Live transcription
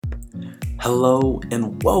Hello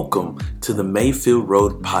and welcome to the Mayfield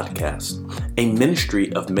Road Podcast, a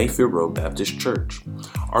ministry of Mayfield Road Baptist Church.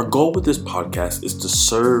 Our goal with this podcast is to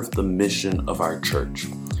serve the mission of our church.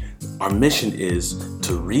 Our mission is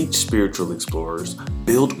to reach spiritual explorers,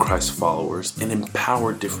 build Christ followers, and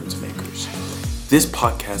empower difference makers. This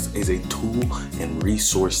podcast is a tool and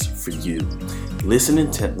resource for you. Listen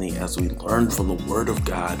intently as we learn from the Word of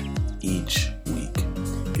God each week.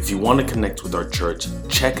 If you want to connect with our church,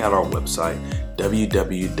 check out our website,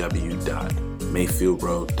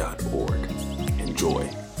 www.mayfieldroad.org. Enjoy.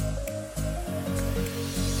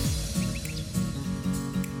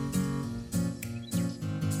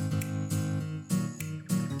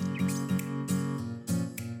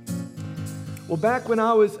 Well, back when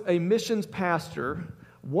I was a missions pastor,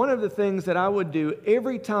 one of the things that I would do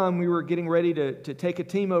every time we were getting ready to take a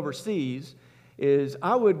team overseas is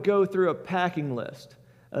I would go through a packing list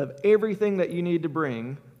of everything that you need to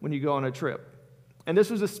bring when you go on a trip. And this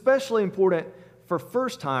was especially important for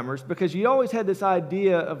first-timers because you always had this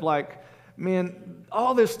idea of like, man,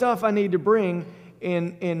 all this stuff I need to bring,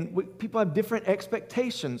 and people have different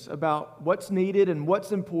expectations about what's needed and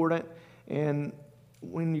what's important. And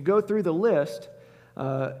when you go through the list,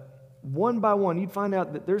 one by one, you'd find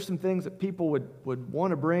out that there's some things that people would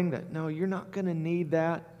want to bring that, no, you're not going to need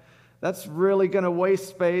that. That's really going to waste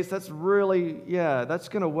space. That's going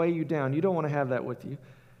to weigh you down. You don't want to have that with you.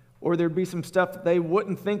 Or there'd be some stuff that they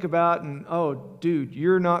wouldn't think about, and, oh, dude,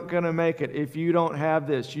 you're not going to make it if you don't have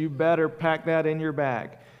this. You better pack that in your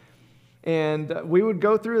bag. And we would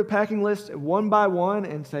go through the packing list one by one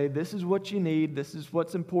and say, this is what you need. This is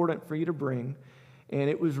what's important for you to bring. And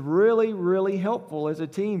it was really, really helpful as a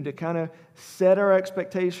team to kind of set our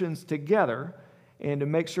expectations together and to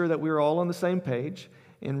make sure that we were all on the same page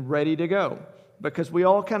and ready to go. Because we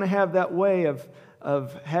all kind of have that way of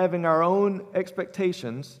having our own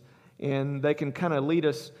expectations, and they can kind of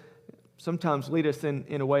sometimes lead us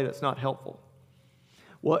in a way that's not helpful.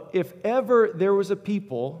 Well, if ever there was a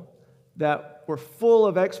people that were full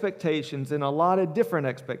of expectations and a lot of different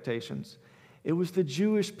expectations, it was the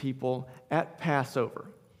Jewish people at Passover.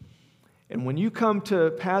 And when you come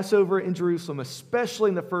to Passover in Jerusalem, especially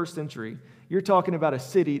in the first century, you're talking about a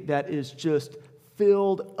city that is just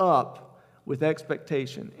filled up with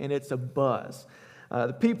expectation, and it's a buzz.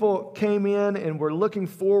 The people came in and were looking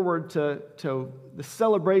forward to the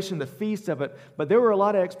celebration, the feast of it, but there were a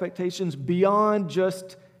lot of expectations beyond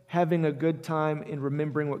just having a good time and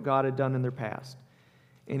remembering what God had done in their past.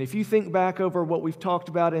 And if you think back over what we've talked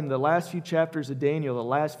about in the last few chapters of Daniel, the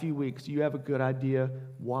last few weeks, you have a good idea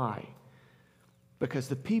why. Because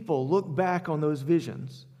the people looked back on those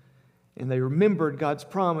visions and they remembered God's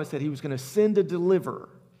promise that He was going to send a deliverer.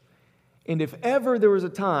 And if ever there was a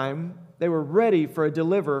time they were ready for a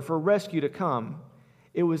deliverer, for rescue to come,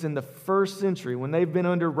 it was in the first century when they've been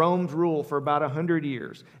under Rome's rule for about 100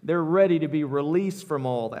 years. They're ready to be released from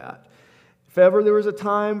all that. If ever there was a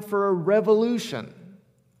time for a revolution,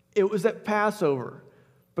 it was at Passover,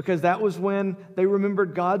 because that was when they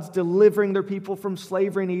remembered God's delivering their people from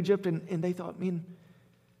slavery in Egypt, and they thought, man,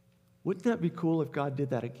 wouldn't that be cool if God did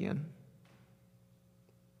that again?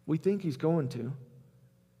 We think He's going to.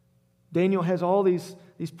 Daniel has all these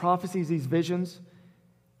prophecies, these visions,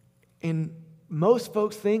 and most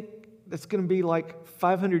folks think that's going to be like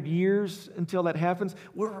 500 years until that happens.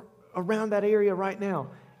 We're around that area right now.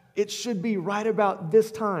 It should be right about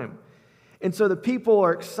this time. And so the people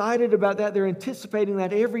are excited about that. They're anticipating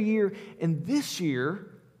that every year. And this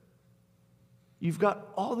year, you've got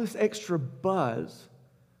all this extra buzz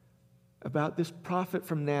about this prophet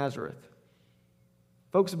from Nazareth.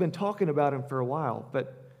 Folks have been talking about him for a while,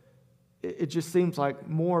 but it just seems like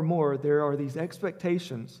more and more there are these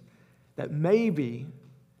expectations that maybe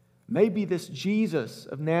this Jesus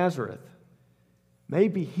of Nazareth,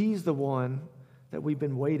 maybe He's the one that we've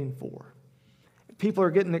been waiting for. People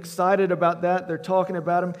are getting excited about that. They're talking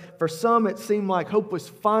about Him. For some, it seemed like hope was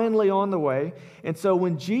finally on the way. And so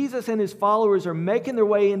when Jesus and His followers are making their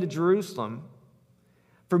way into Jerusalem,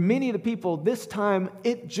 for many of the people, this time,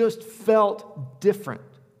 it just felt different.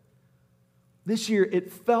 This year,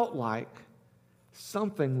 it felt like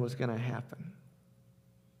something was going to happen.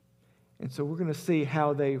 And so we're going to see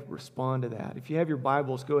how they respond to that. If you have your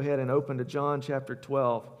Bibles, go ahead and open to John chapter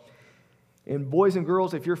 12. And boys and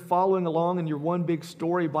girls, if you're following along in your One Big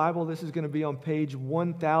Story Bible, this is going to be on page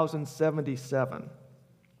 1077.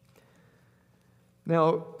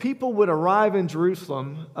 Now, people would arrive in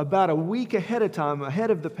Jerusalem about a week ahead of time,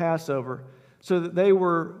 ahead of the Passover, so that they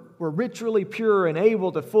were ritually pure and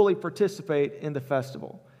able to fully participate in the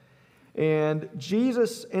festival. And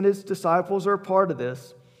Jesus and His disciples are a part of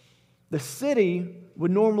this. The city would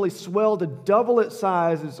normally swell to double its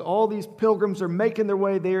size as all these pilgrims are making their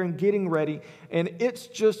way there and getting ready. And it's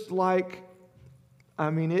just like,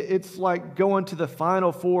 it's like going to the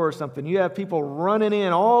Final Four or something. You have people running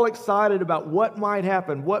in, all excited about what might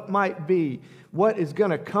happen, what might be, what is going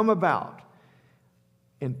to come about.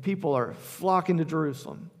 And people are flocking to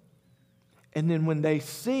Jerusalem. And then when they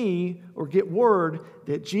see or get word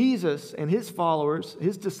that Jesus and his followers,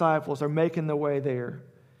 his disciples, are making their way there,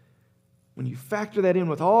 when you factor that in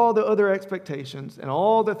with all the other expectations and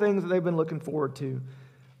all the things that they've been looking forward to,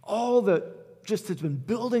 all that just has been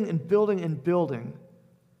building and building and building,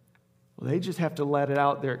 well, they just have to let it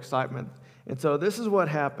out, their excitement. And so this is what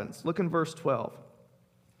happens. Look in verse 12.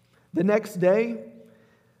 The next day,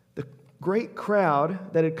 the great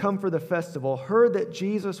crowd that had come for the festival heard that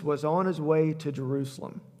Jesus was on his way to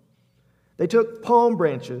Jerusalem. They took palm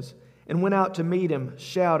branches and went out to meet him,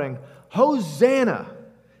 shouting, "Hosanna!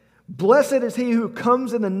 Blessed is he who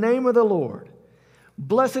comes in the name of the Lord.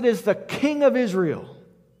 Blessed is the King of Israel."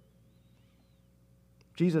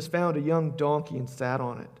 Jesus found a young donkey and sat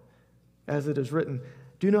on it. As it is written,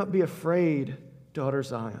 "Do not be afraid, daughter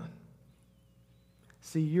Zion.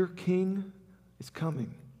 See, your king is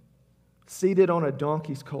coming, seated on a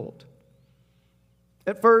donkey's colt."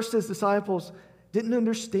 At first, his disciples didn't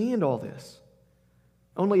understand all this.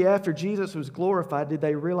 Only after Jesus was glorified did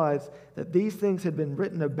they realize that these things had been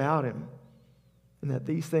written about him and that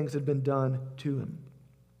these things had been done to him.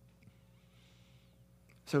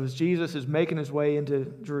 So as Jesus is making his way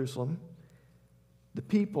into Jerusalem, the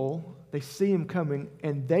people, they see him coming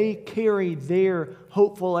and they carry their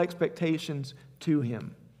hopeful expectations to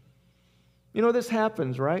him. You know, this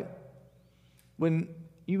happens, right? When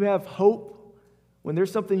you have hope, when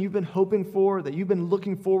there's something you've been hoping for, that you've been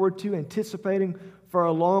looking forward to, anticipating for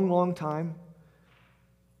a long, long time,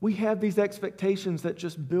 we have these expectations that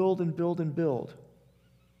just build and build and build.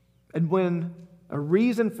 And when a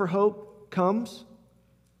reason for hope comes,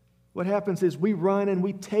 what happens is we run and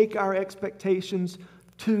we take our expectations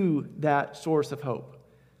to that source of hope.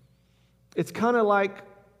 It's kind of like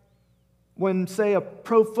when, say, a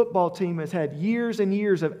pro football team has had years and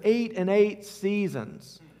years of 8-8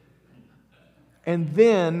 seasons, and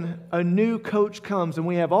then a new coach comes and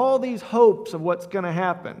we have all these hopes of what's going to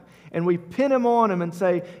happen, and we pin him on him and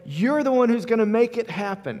say, "You're the one who's going to make it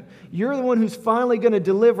happen. You're the one who's finally going to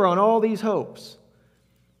deliver on all these hopes."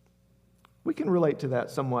 We can relate to that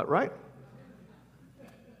somewhat, right?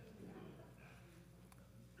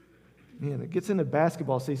 Man, it gets into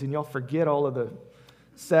basketball season, y'all forget all of the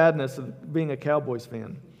sadness of being a Cowboys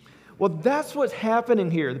fan. Well, that's what's happening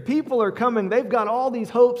here. The people are coming. They've got all these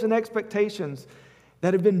hopes and expectations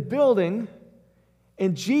that have been building,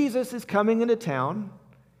 and Jesus is coming into town,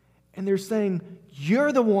 and they're saying,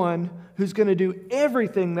 "You're the one who's going to do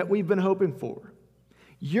everything that we've been hoping for.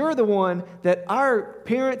 You're the one that our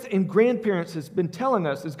parents and grandparents has been telling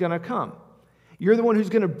us is going to come. You're the one who's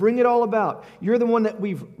going to bring it all about. You're the one that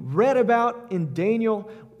we've read about in Daniel.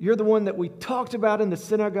 You're the one that we talked about in the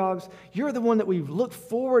synagogues. You're the one that we've looked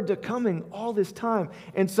forward to coming all this time.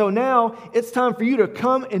 And so now it's time for you to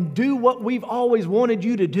come and do what we've always wanted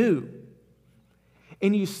you to do."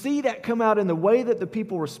 And you see that come out in the way that the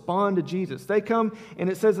people respond to Jesus. They come and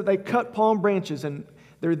it says that they cut palm branches and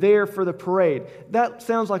they're there for the parade. That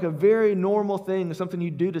sounds like a very normal thing, something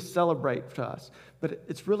you do to celebrate to us. But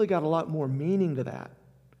it's really got a lot more meaning to that.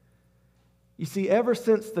 You see, ever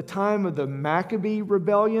since the time of the Maccabee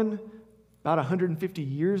rebellion, about 150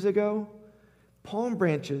 years ago, palm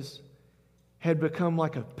branches had become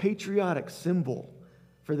like a patriotic symbol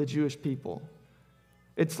for the Jewish people.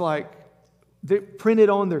 It's like they're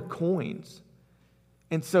printed on their coins.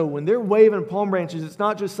 And so when they're waving palm branches, it's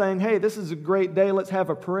not just saying, "Hey, this is a great day, let's have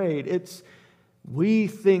a parade." It's, we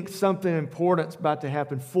think something important's about to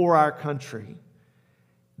happen for our country.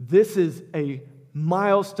 This is a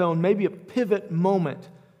milestone, maybe a pivot moment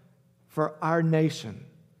for our nation.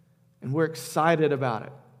 And we're excited about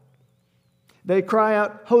it. They cry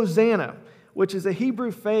out, "Hosanna," which is a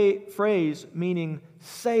Hebrew phrase meaning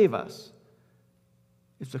 "save us."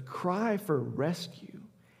 It's a cry for rescue.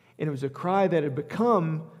 And it was a cry that had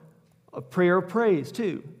become a prayer of praise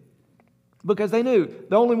too. Because they knew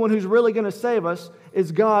the only one who's really going to save us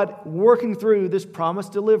is God working through this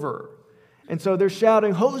promised deliverer. And so they're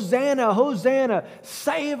shouting, "Hosanna, Hosanna,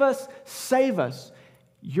 save us, save us.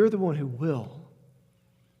 You're the one who will."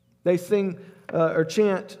 They sing or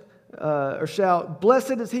chant or shout,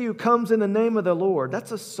 "Blessed is he who comes in the name of the Lord."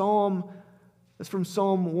 That's a psalm, that's from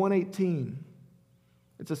Psalm 118.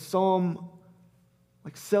 It's a psalm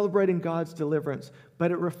like celebrating God's deliverance, but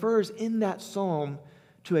it refers in that psalm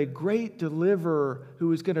to a great deliverer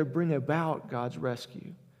who is going to bring about God's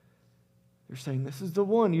rescue. They're saying, this is the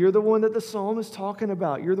one. You're the one that the psalm is talking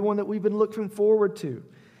about. You're the one that we've been looking forward to.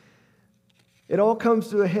 It all comes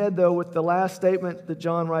to a head, though, with the last statement that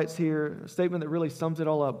John writes here, a statement that really sums it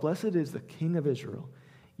all up. Blessed is the King of Israel.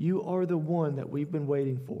 You are the one that we've been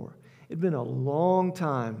waiting for. It's been a long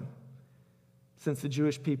time since the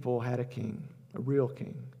Jewish people had a king, a real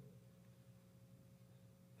king.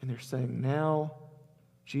 And they're saying, now,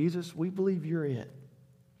 Jesus, we believe you're it.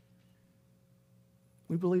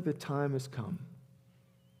 We believe the time has come.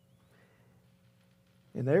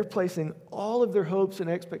 And they're placing all of their hopes and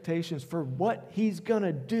expectations for what he's going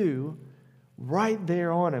to do right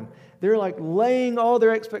there on him. They're like laying all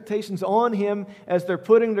their expectations on him as they're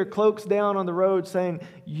putting their cloaks down on the road, saying,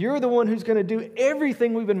 you're the one who's going to do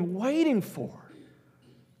everything we've been waiting for.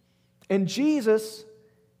 And Jesus,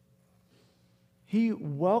 he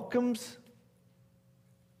welcomes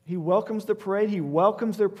the parade. He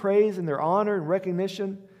welcomes their praise and their honor and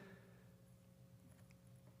recognition.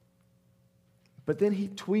 But then he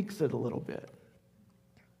tweaks it a little bit.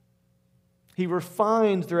 He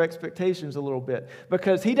refines their expectations a little bit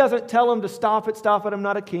because he doesn't tell them to stop it, I'm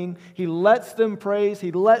not a king. He lets them praise.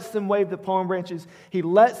 He lets them wave the palm branches. He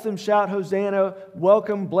lets them shout, Hosanna,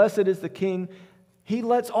 welcome, blessed is the King. He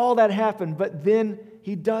lets all that happen, but then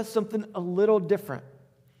he does something a little different.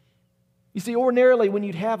 You see, ordinarily when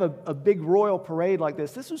you'd have a big royal parade like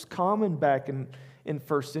this was common back in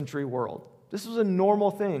first century world. This was a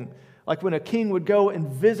normal thing. Like when a king would go and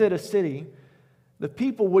visit a city, the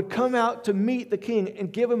people would come out to meet the king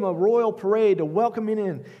and give him a royal parade to welcome him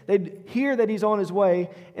in. They'd hear that he's on his way,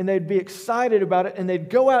 and they'd be excited about it, and they'd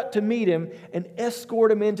go out to meet him and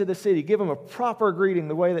escort him into the city, give him a proper greeting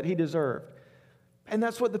the way that he deserved. And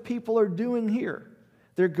that's what the people are doing here.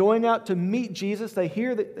 They're going out to meet Jesus. They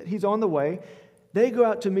hear that he's on the way. They go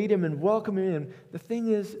out to meet him and welcome him in. The thing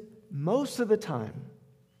is, most of the time,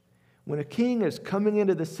 when a king is coming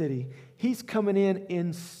into the city, he's coming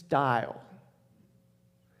in style.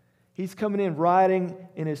 He's coming in riding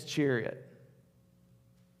in his chariot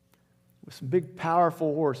with some big,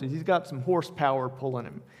 powerful horses. He's got some horsepower pulling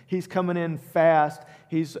him. He's coming in fast.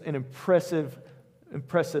 He's an impressive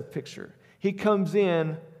picture. He comes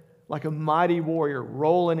in like a mighty warrior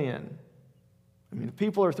rolling in. I mean, the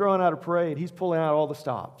people are throwing out a parade. He's pulling out all the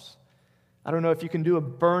stops. I don't know if you can do a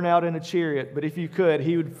burnout in a chariot, but if you could,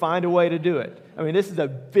 he would find a way to do it. I mean, this is a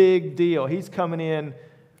big deal. He's coming in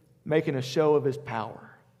making a show of his power.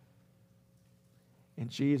 And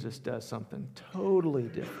Jesus does something totally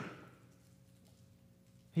different.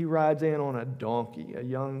 He rides in on a donkey, a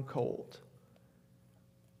young colt.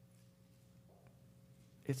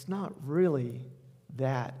 It's not really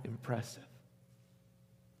that impressive.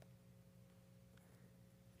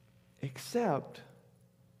 Except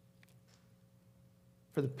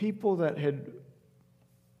for the people that had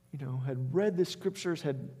read the scriptures,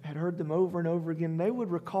 had heard them over and over again, they would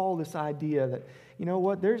recall this idea that, you know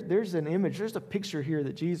what, there's an image, there's a picture here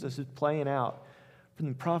that Jesus is playing out from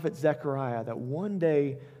the prophet Zechariah, that one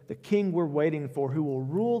day the king we're waiting for, who will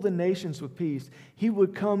rule the nations with peace, he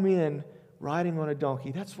would come in riding on a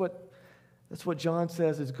donkey. That's what John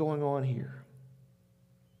says is going on here.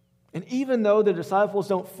 And even though the disciples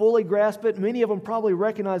don't fully grasp it, many of them probably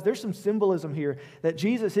recognize there's some symbolism here that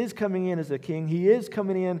Jesus is coming in as a king. He is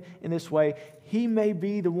coming in this way. He may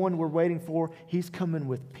be the one we're waiting for. He's coming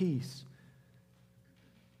with peace.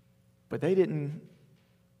 But they didn't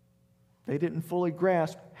fully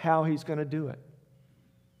grasp how he's going to do it.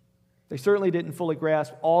 They certainly didn't fully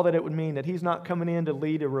grasp all that it would mean, that he's not coming in to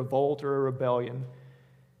lead a revolt or a rebellion.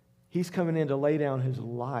 He's coming in to lay down his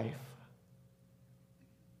life.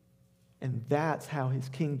 And that's how his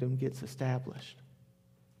kingdom gets established.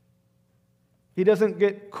 He doesn't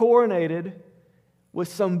get coronated with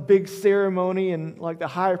some big ceremony and like the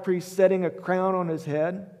high priest setting a crown on his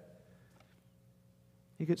head.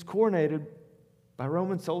 He gets coronated by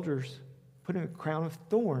Roman soldiers putting a crown of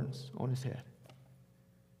thorns on his head,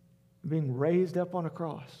 being raised up on a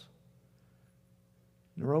cross.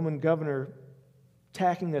 The Roman governor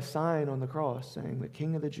tacking a sign on the cross saying, "The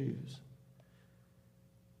King of the Jews."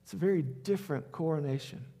 It's a very different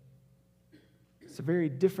coronation. It's a very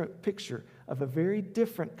different picture of a very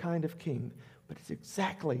different kind of king, but it's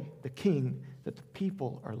exactly the king that the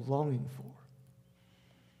people are longing for.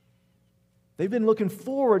 They've been looking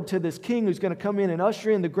forward to this king who's going to come in and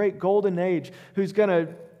usher in the great golden age, who's going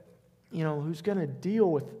to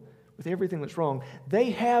deal with everything that's wrong. They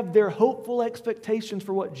have their hopeful expectations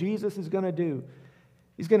for what Jesus is going to do.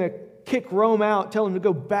 He's going to kick Rome out, tell them to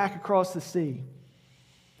go back across the sea.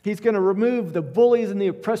 He's going to remove the bullies and the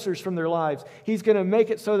oppressors from their lives. He's going to make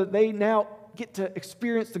it so that they now get to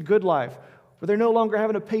experience the good life, where they're no longer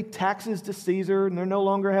having to pay taxes to Caesar, and they're no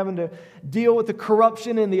longer having to deal with the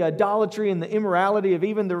corruption and the idolatry and the immorality of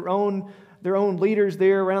even their own leaders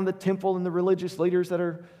there around the temple, and the religious leaders that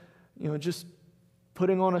are, just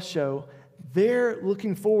putting on a show. They're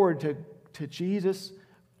looking forward to Jesus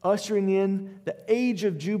ushering in the age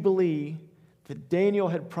of Jubilee that Daniel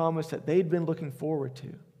had promised that they'd been looking forward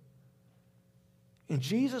to. And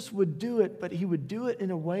Jesus would do it, but he would do it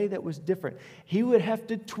in a way that was different. He would have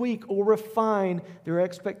to tweak or refine their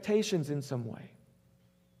expectations in some way.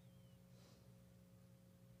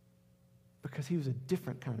 Because he was a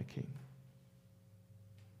different kind of king.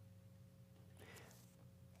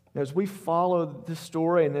 As we follow this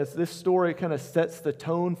story, and as this story kind of sets the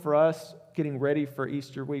tone for us getting ready for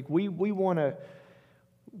Easter week, we want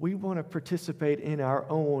to participate in our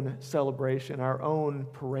own celebration, our own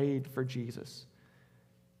parade for Jesus.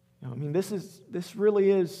 This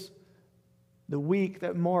really is the week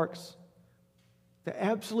that marks the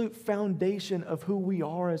absolute foundation of who we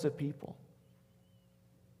are as a people.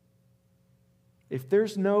 If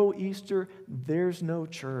there's no Easter, there's no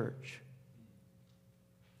church.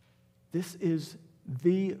 This is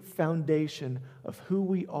the foundation of who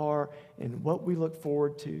we are and what we look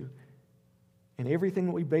forward to and everything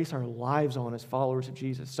that we base our lives on as followers of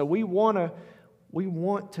Jesus. So we want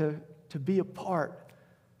to be a part.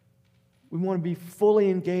 We want to be fully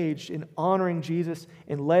engaged in honoring Jesus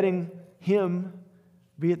and letting Him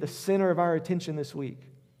be at the center of our attention this week.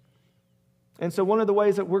 And so one of the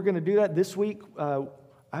ways that we're going to do that this week, I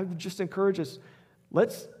would just encourage us,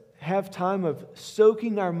 let's have time of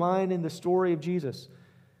soaking our mind in the story of Jesus.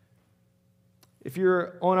 If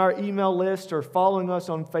you're on our email list or following us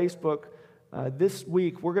on Facebook, this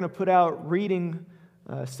week we're going to put out reading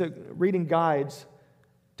guides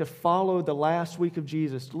to follow the last week of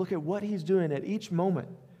Jesus, to look at what He's doing at each moment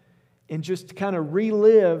and just kind of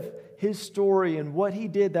relive His story and what He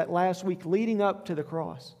did that last week leading up to the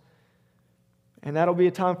cross. And that'll be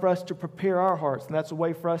a time for us to prepare our hearts, and that's a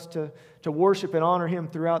way for us to worship and honor Him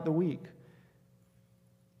throughout the week.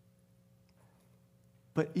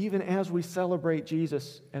 But even as we celebrate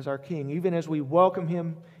Jesus as our King, even as we welcome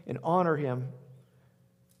Him and honor Him,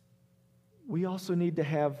 we also need to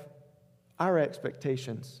have our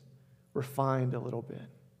expectations refined a little bit.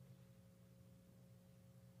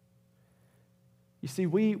 You see,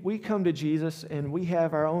 we come to Jesus and we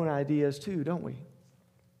have our own ideas too, don't we?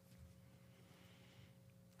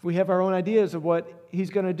 We have our own ideas of what He's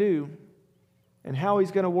going to do and how He's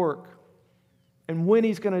going to work and when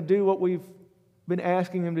He's going to do what we've been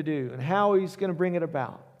asking Him to do and how He's going to bring it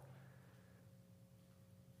about.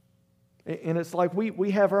 And it's like we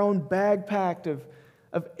have our own bag packed of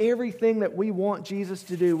everything that we want Jesus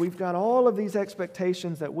to do. We've got all of these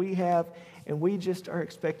expectations that we have, and we just are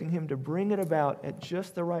expecting Him to bring it about at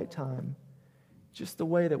just the right time, just the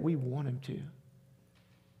way that we want Him to.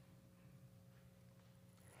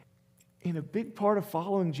 And a big part of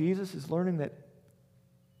following Jesus is learning that,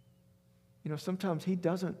 sometimes He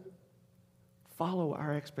doesn't follow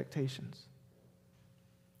our expectations.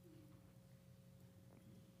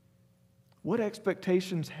 What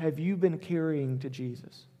expectations have you been carrying to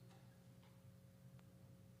Jesus?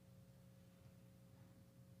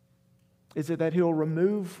 Is it that He'll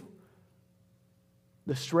remove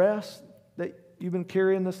the stress that you've been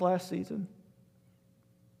carrying this last season?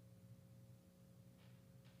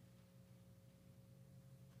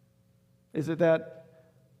 Is it that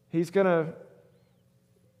He's going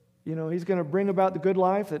to bring about the good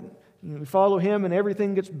life, that we follow Him and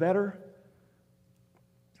everything gets better?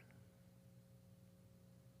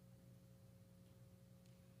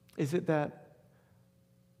 Is it that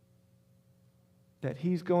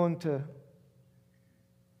He's going to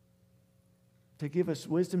give us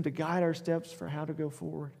wisdom to guide our steps for how to go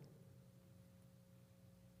forward?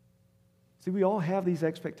 See, we all have these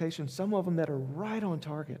expectations, some of them that are right on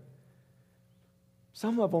target.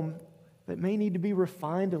 Some of them that may need to be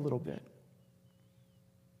refined a little bit.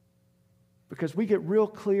 Because we get real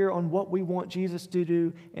clear on what we want Jesus to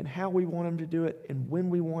do and how we want Him to do it and when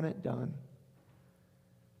we want it done.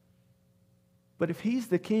 But if He's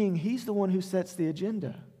the King, He's the one who sets the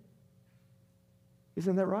agenda.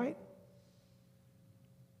 Isn't that right?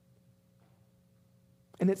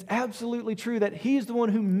 And it's absolutely true that He's the one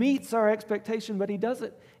who meets our expectation, but He does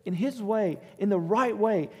it in His way, in the right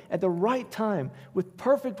way, at the right time, with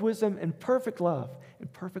perfect wisdom and perfect love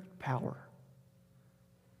and perfect power.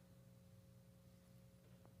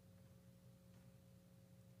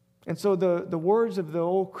 And so the words of the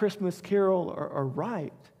old Christmas carol are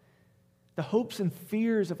right. The hopes and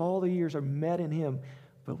fears of all the years are met in Him,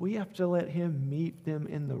 but we have to let Him meet them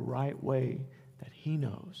in the right way that He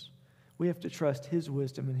knows. We have to trust His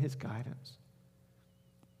wisdom and His guidance.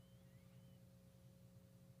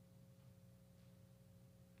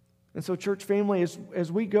 And so, church family,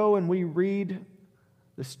 as we go and we read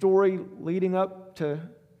the story leading up to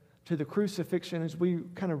the crucifixion, as we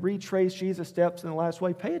kind of retrace Jesus' steps in the last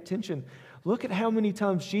way, pay attention. Look at how many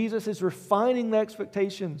times Jesus is refining the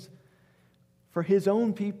expectations for His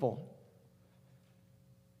own people.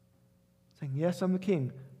 Saying, yes, I'm the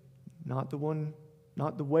king, not the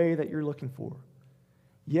way that you're looking for.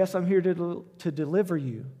 Yes, I'm here to deliver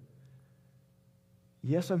you.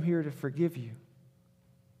 Yes, I'm here to forgive you.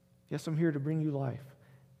 Yes, I'm here to bring you life.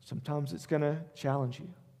 Sometimes it's going to challenge you.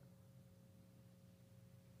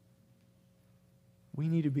 We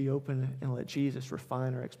need to be open and let Jesus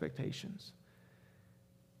refine our expectations.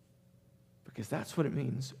 Because that's what it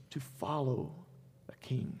means to follow a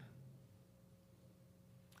king.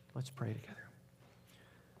 Let's pray together.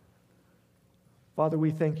 Father,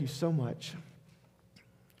 we thank you so much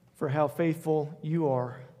for how faithful you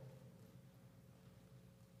are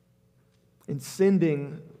in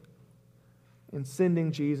sending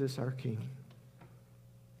Jesus, our King.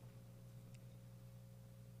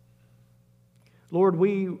 Lord,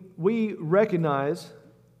 we recognize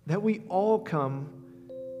that we all come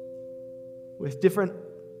with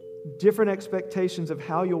different expectations of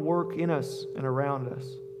how you'll work in us and around us.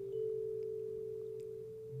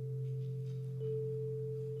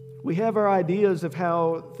 We have our ideas of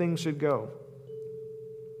how things should go.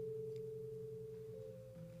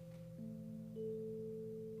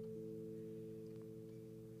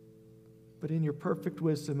 But in your perfect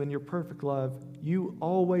wisdom and your perfect love, you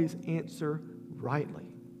always answer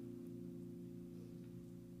rightly.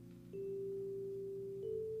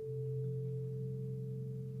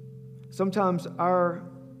 Sometimes our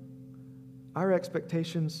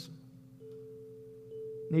expectations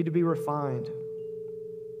need to be refined.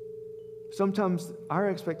 Sometimes our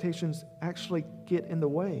expectations actually get in the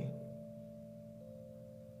way.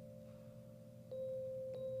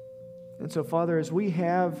 And so, Father, as we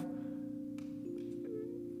have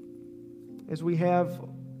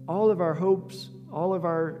all of our hopes, all of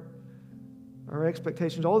our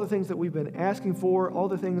expectations, all the things that we've been asking for, all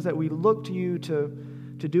the things that we look to you to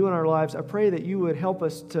do in our lives, I pray that you would help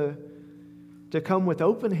us to come with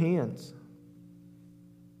open hands,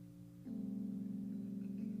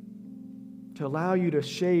 to allow you to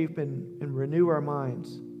shape and renew our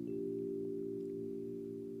minds.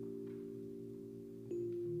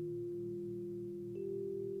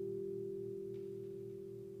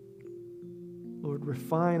 Lord,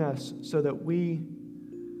 refine us so that we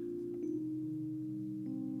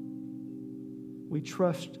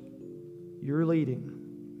trust your leading.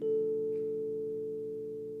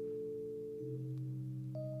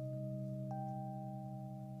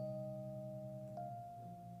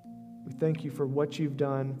 We thank you for what you've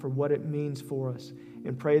done, for what it means for us,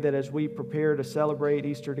 and pray that as we prepare to celebrate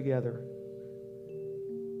Easter together,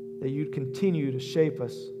 that you'd continue to shape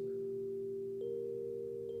us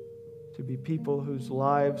to be people whose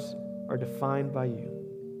lives are defined by you.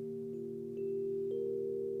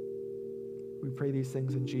 We pray these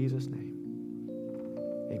things in Jesus' name.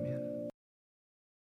 Amen.